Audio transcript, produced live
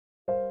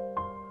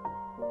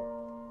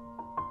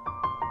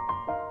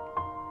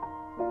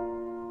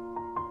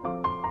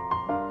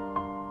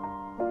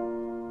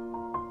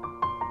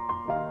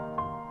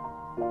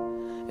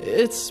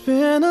It's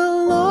been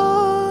a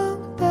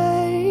long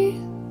day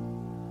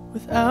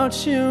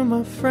without you,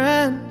 my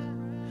friend,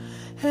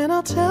 and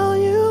I'll tell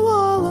you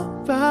all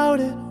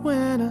about it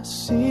when I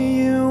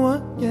see you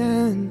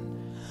again.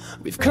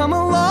 We've come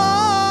a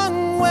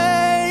long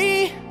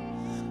way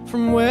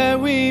from where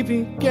we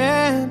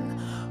began.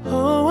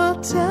 Oh,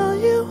 I'll tell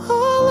you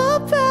all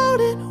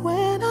about it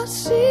when I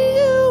see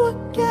you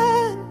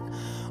again.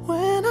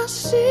 When I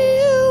see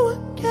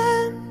you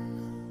again.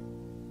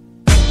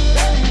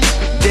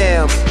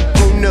 Damn,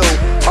 who knew?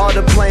 All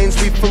the planes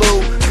we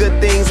flew, good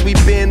things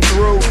we've been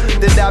through,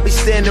 that I'll be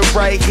standing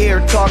right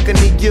here talking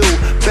to you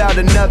about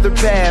another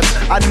path.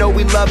 I know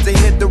we love to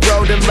hit the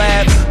road and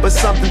laugh, but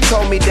something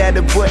told me that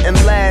it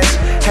wouldn't last.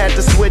 Had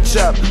to switch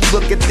up,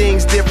 look at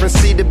things different,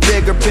 see the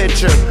bigger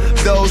picture.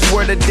 Those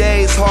were the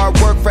days, hard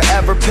work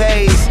forever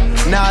pays.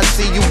 Now I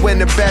see you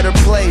in a better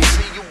place.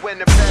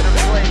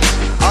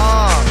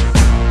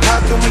 How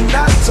can we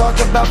not talk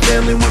about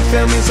family when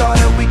family's all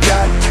that we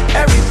got?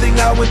 Everything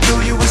I went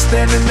through, you were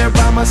standing there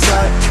by my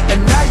side,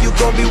 and now you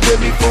gon' be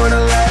with me for the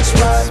last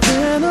ride. It's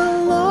been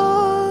a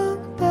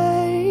long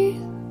day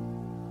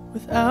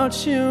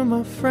without you,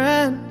 my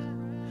friend,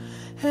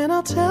 and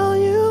I'll tell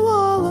you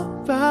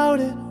all about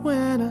it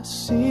when I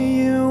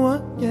see you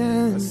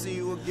again.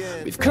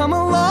 We've come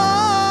a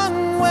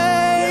long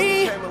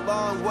way,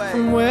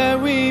 from where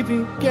we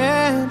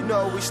began. You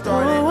know we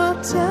started. Oh,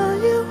 I'll tell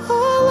you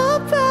all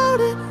about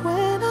it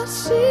when I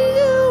see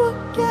you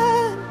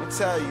again. I'll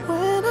tell you.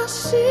 When I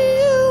see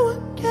you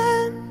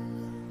again.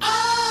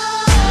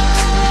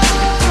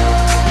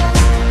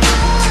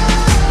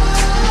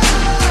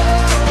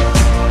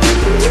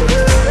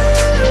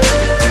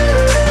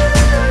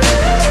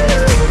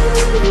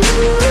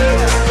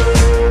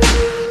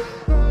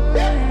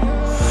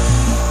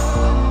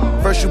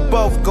 First you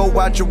both go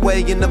out your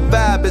way and the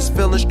vibe is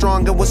feeling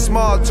strong, and what's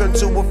small turn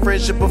to a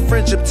friendship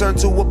turn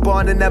to a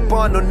bond, and that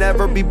bond will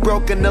never be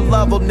broken, the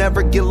love will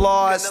never get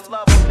lost.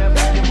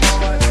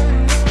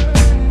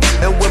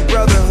 And when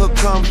brotherhood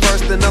come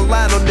first, then the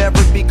line will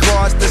never be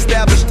crossed.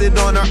 Established it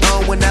on our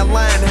own when that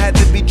line had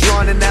to be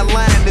drawn, and that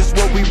line is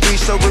what we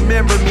reach, so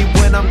remember me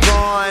when I'm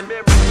gone.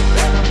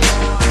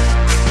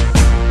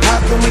 How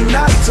can we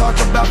not talk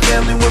about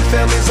family when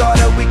family's all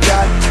that we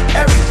got?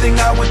 Everything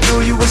I went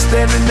through, you were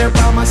standing there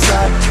by my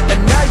side,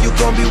 and now you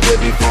gon' be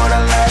with me for the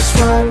last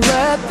ride.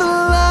 Let the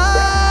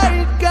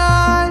light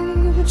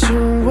guide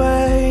your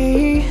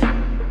way.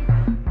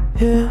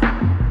 Yeah.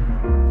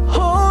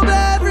 Hold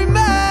every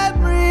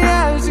memory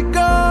as you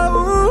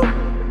go,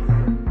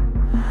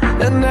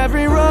 and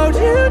every road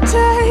you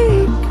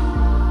take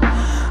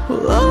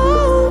will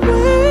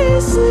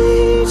always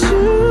lead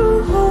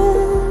you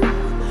home.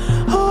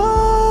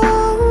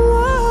 Oh,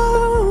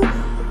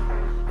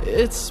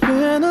 it's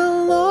been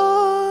a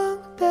long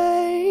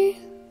day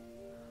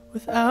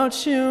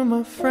without you,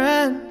 my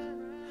friend,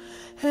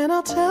 and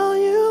I'll tell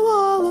you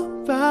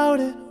all about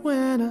it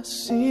when I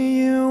see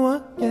you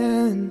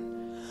again.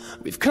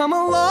 We've come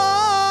a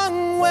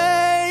long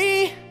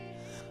way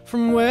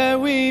from where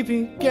we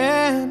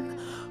began.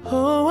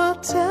 Oh, I'll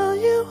tell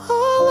you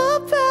all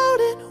about it